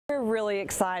We're really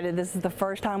excited. This is the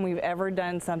first time we've ever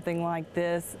done something like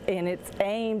this, and it's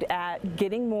aimed at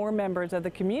getting more members of the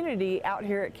community out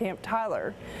here at Camp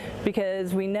Tyler,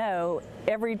 because we know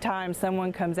every time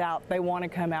someone comes out, they want to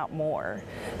come out more.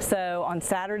 So on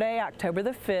Saturday, October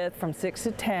the 5th from 6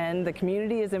 to 10, the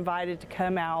community is invited to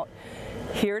come out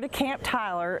here to Camp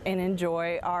Tyler and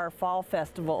enjoy our fall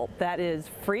festival. That is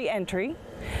free entry.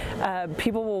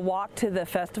 People will walk to the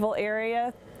festival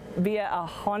area via a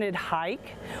haunted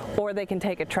hike, or they can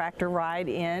take a tractor ride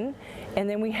in. And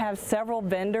then we have several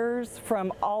vendors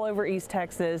from all over East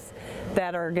Texas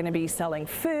that are going to be selling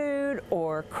food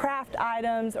or craft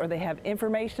items, or they have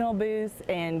informational booths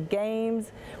and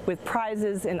games with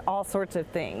prizes and all sorts of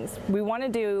things. We want to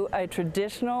do a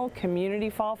traditional community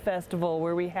fall festival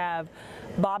where we have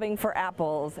bobbing for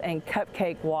apples and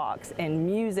cupcake walks and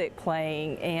music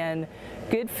playing and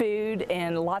good food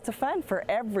and lots of fun for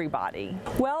everybody.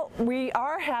 Well, we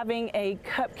are having a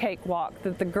cupcake walk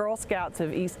that the Girl Scouts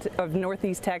of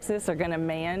Northeast Texas are going to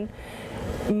man.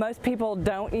 Most people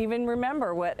don't even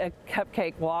remember what a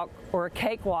cupcake walk or a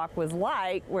cake walk was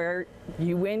like, where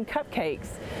you win cupcakes.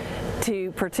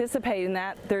 To participate in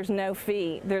that, there's no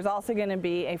fee. There's also going to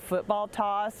be a football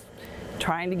toss,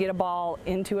 trying to get a ball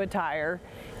into a tire,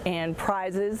 and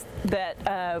prizes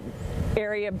that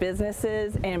area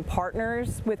businesses and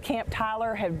partners with Camp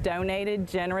Tyler have donated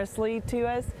generously to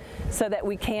us so that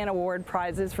we can award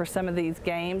prizes for some of these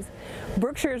games.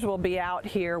 Brookshire's will be out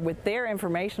here with their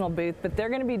informational booth, but they're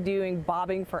going to be doing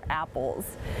bobbing for apples.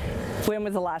 When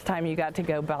was the last time you got to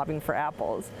go bobbing for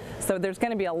apples? So there's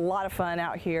going to be a lot of fun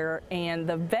out here, and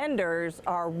the vendors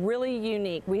are really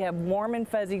unique. We have Warm and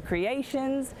Fuzzy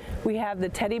Creations. We have the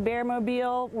Teddy Bear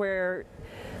Mobile, where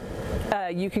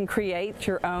you can create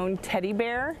your own teddy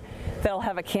bear. They'll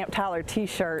have a Camp Tyler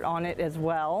t-shirt on it as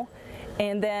well.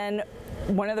 And then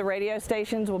one of the radio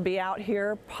stations will be out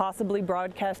here, possibly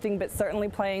broadcasting, but certainly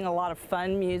playing a lot of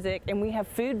fun music. And we have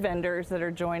food vendors that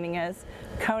are joining us.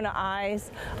 Kona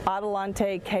Ice,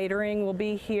 Adelante Catering will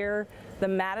be here. The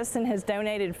Madison has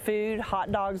donated food,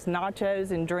 hot dogs,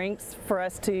 nachos, and drinks for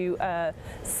us to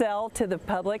sell to the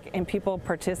public and people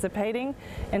participating.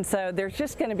 And so there's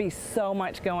just going to be so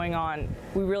much going on.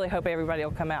 We really hope everybody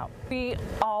will come out. We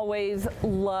always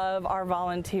love our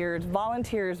volunteers.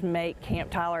 Volunteers make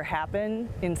Camp Tyler happen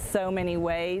in so many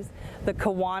ways. The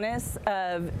Kiwanis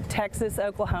of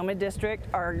Texas-Oklahoma District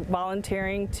are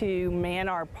volunteering to man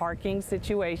our parking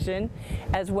situation,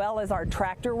 as well as our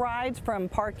tractor rides from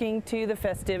parking to the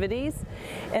festivities.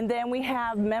 And then we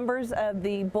have members of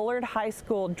the Bullard High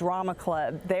School Drama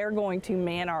Club. They're going to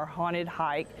man our haunted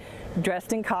hike,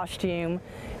 dressed in costume,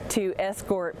 to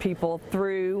escort people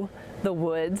through the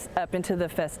woods up into the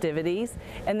festivities.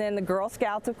 And then the Girl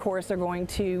Scouts, of course, are going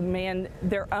to man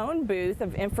their own booth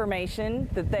of information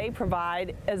that they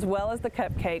provide, as well as the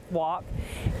cupcake walk.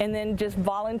 And then just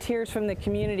volunteers from the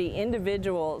community,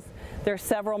 individuals. There's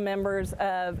several members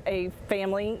of a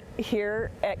family here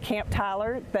at Camp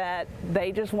Tyler that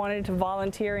they just wanted to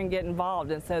volunteer and get involved,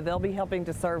 and so they'll be helping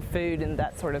to serve food and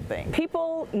that sort of thing.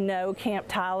 People know Camp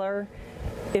Tyler.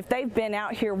 If they've been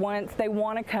out here once, they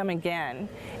want to come again.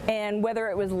 And whether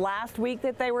it was last week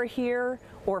that they were here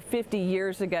or 50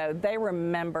 years ago, they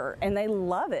remember and they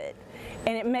love it.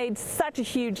 And it made such a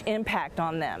huge impact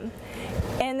on them.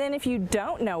 And then if you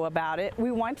don't know about it,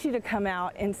 we want you to come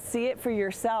out and see it for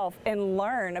yourself and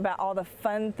learn about all the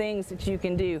fun things that you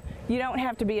can do. You don't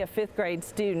have to be a 5th grade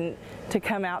student to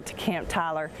come out to Camp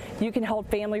Tyler. You can hold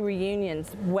family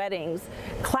reunions, weddings,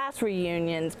 class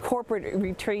reunions, corporate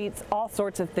retreats, all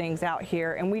sorts of things out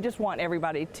here. And we just want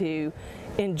everybody to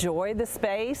enjoy the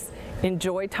space,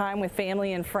 enjoy time with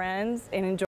family and friends, and enjoy